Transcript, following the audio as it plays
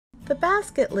the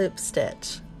basket loop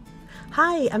stitch.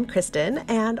 Hi, I'm Kristen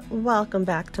and welcome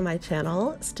back to my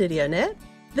channel, Studio Knit.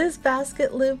 This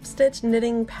basket loop stitch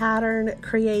knitting pattern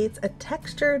creates a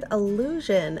textured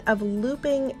illusion of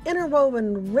looping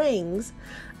interwoven rings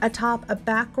atop a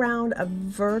background of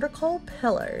vertical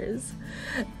pillars.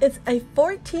 It's a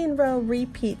 14-row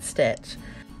repeat stitch.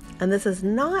 And this is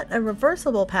not a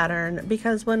reversible pattern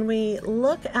because when we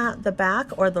look at the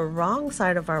back or the wrong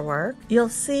side of our work, you'll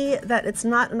see that it's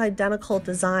not an identical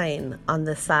design on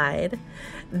this side.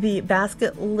 The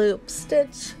basket loop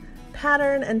stitch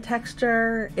pattern and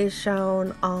texture is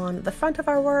shown on the front of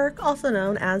our work, also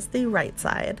known as the right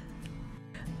side.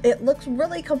 It looks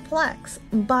really complex,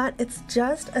 but it's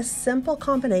just a simple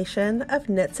combination of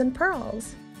knits and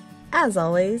purls. As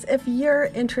always, if you're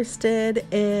interested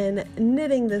in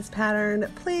knitting this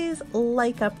pattern, please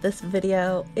like up this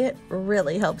video. It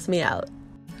really helps me out.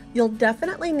 You'll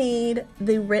definitely need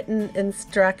the written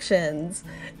instructions.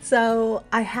 So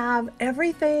I have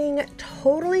everything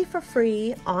totally for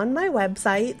free on my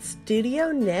website,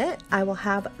 Studio Knit. I will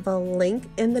have the link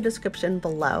in the description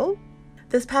below.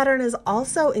 This pattern is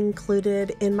also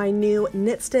included in my new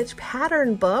Knit Stitch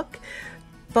pattern book,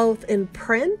 both in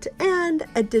print and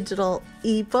a digital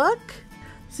ebook.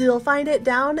 So you'll find it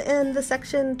down in the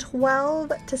section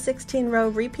 12 to 16 row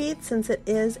repeat, since it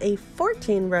is a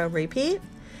 14-row repeat.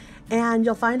 And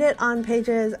you'll find it on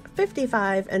pages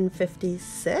 55 and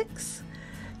 56.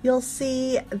 You'll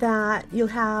see that you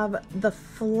have the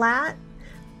flat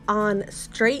on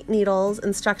straight needles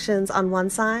instructions on one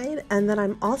side, and then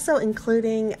I'm also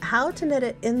including how to knit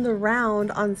it in the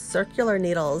round on circular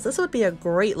needles. This would be a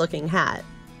great looking hat.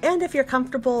 And if you're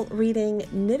comfortable reading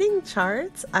knitting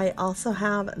charts, I also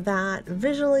have that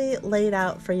visually laid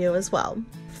out for you as well.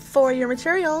 For your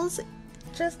materials,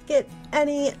 just get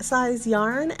any size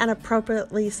yarn and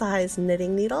appropriately sized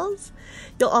knitting needles.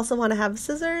 You'll also want to have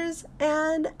scissors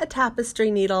and a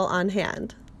tapestry needle on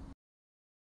hand.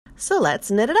 So let's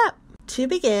knit it up. To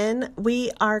begin,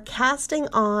 we are casting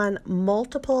on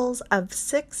multiples of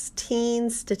 16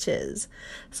 stitches.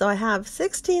 So I have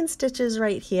 16 stitches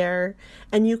right here,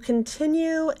 and you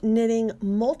continue knitting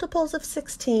multiples of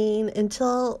 16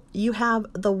 until you have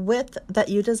the width that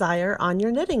you desire on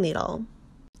your knitting needle.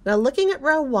 Now looking at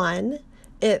row 1,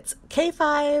 it's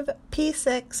K5,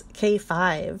 P6,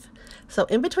 K5. So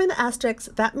in between the asterisks,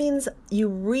 that means you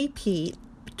repeat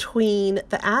between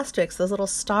the asterisks, those little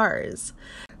stars.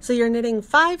 So you're knitting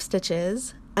 5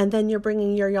 stitches, and then you're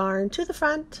bringing your yarn to the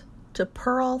front to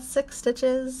purl 6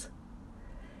 stitches,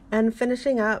 and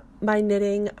finishing up by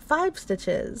knitting 5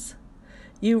 stitches.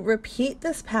 You repeat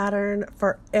this pattern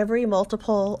for every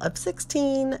multiple of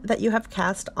 16 that you have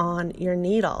cast on your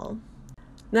needle.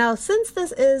 Now, since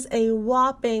this is a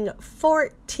whopping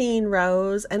 14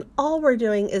 rows and all we're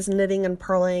doing is knitting and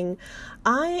purling,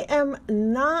 I am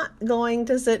not going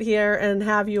to sit here and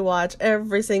have you watch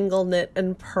every single knit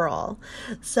and purl.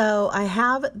 So I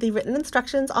have the written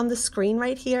instructions on the screen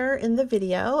right here in the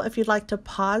video. If you'd like to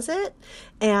pause it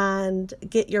and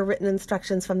get your written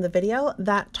instructions from the video,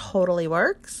 that totally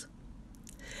works.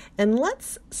 And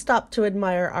let's stop to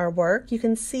admire our work. You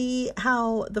can see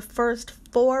how the first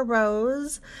 4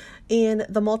 rows in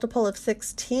the multiple of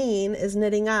 16 is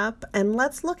knitting up. And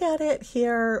let's look at it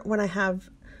here when I have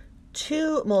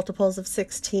 2 multiples of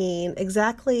 16,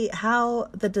 exactly how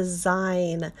the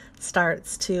design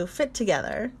starts to fit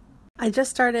together. I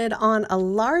just started on a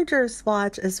larger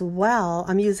swatch as well.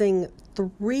 I'm using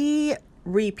 3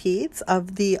 repeats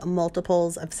of the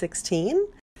multiples of 16.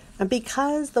 And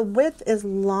because the width is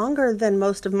longer than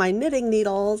most of my knitting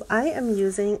needles, I am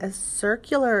using a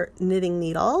circular knitting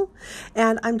needle,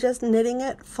 and I'm just knitting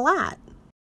it flat.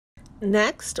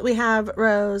 Next, we have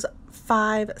rows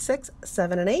 5, 6,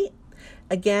 7, and 8.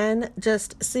 Again,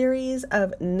 just series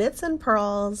of knits and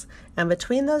purls, and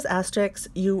between those asterisks,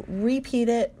 you repeat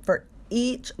it for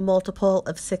each multiple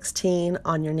of 16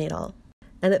 on your needle.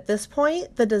 And at this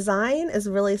point, the design is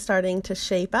really starting to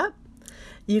shape up.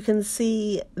 You can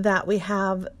see that we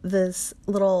have this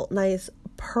little nice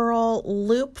purl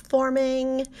loop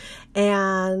forming,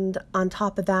 and on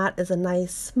top of that is a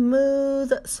nice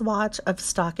smooth swatch of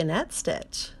stockinette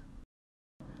stitch.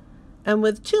 And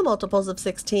with 2 multiples of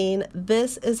 16,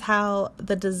 this is how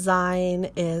the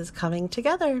design is coming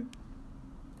together.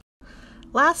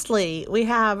 Lastly, we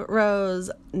have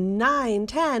rows 9,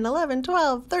 10, 11,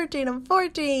 12, 13, and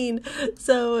 14.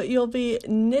 So you'll be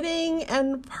knitting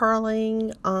and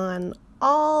purling on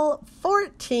all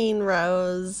 14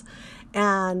 rows,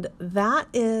 and that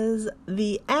is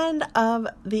the end of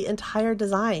the entire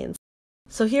design.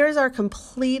 So here's our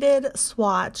completed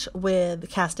swatch with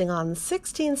casting on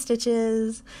 16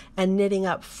 stitches and knitting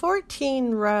up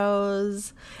 14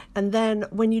 rows. And then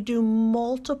when you do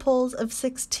multiples of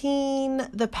 16,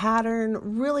 the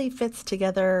pattern really fits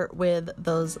together with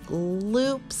those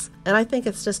loops. And I think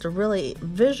it's just a really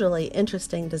visually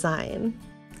interesting design.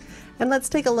 And let's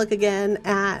take a look again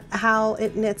at how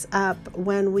it knits up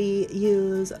when we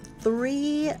use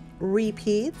 3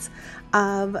 repeats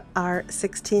of our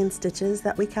 16 stitches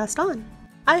that we cast on.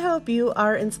 I hope you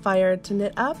are inspired to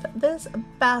knit up this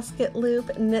basket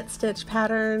loop knit stitch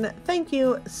pattern. Thank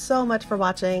you so much for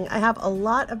watching. I have a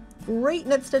lot of great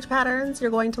knit stitch patterns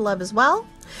you're going to love as well.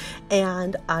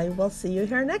 And I will see you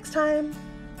here next time.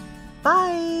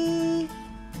 Bye!